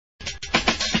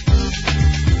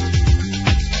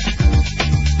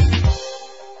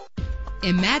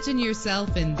Imagine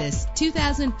yourself in this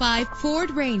 2005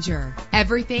 Ford Ranger.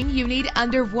 Everything you need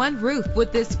under one roof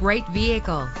with this great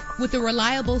vehicle. With a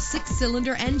reliable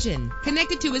 6-cylinder engine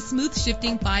connected to a smooth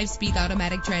shifting 5-speed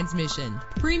automatic transmission.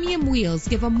 Premium wheels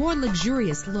give a more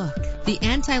luxurious look. The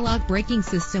anti-lock braking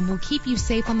system will keep you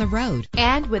safe on the road.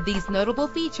 And with these notable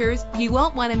features, you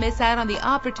won't want to miss out on the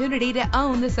opportunity to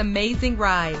own this amazing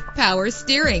ride. Power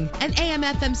steering, an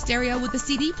AM/FM stereo with a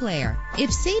CD player.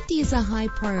 If safety is a high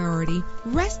priority,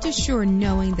 rest assured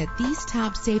knowing that these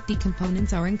top safety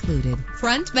components are included.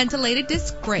 Front ventilated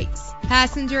disc brakes,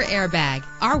 passenger airbag.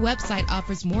 Our website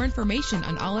offers more information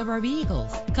on all of our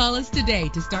vehicles. Call us today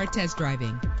to start test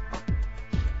driving.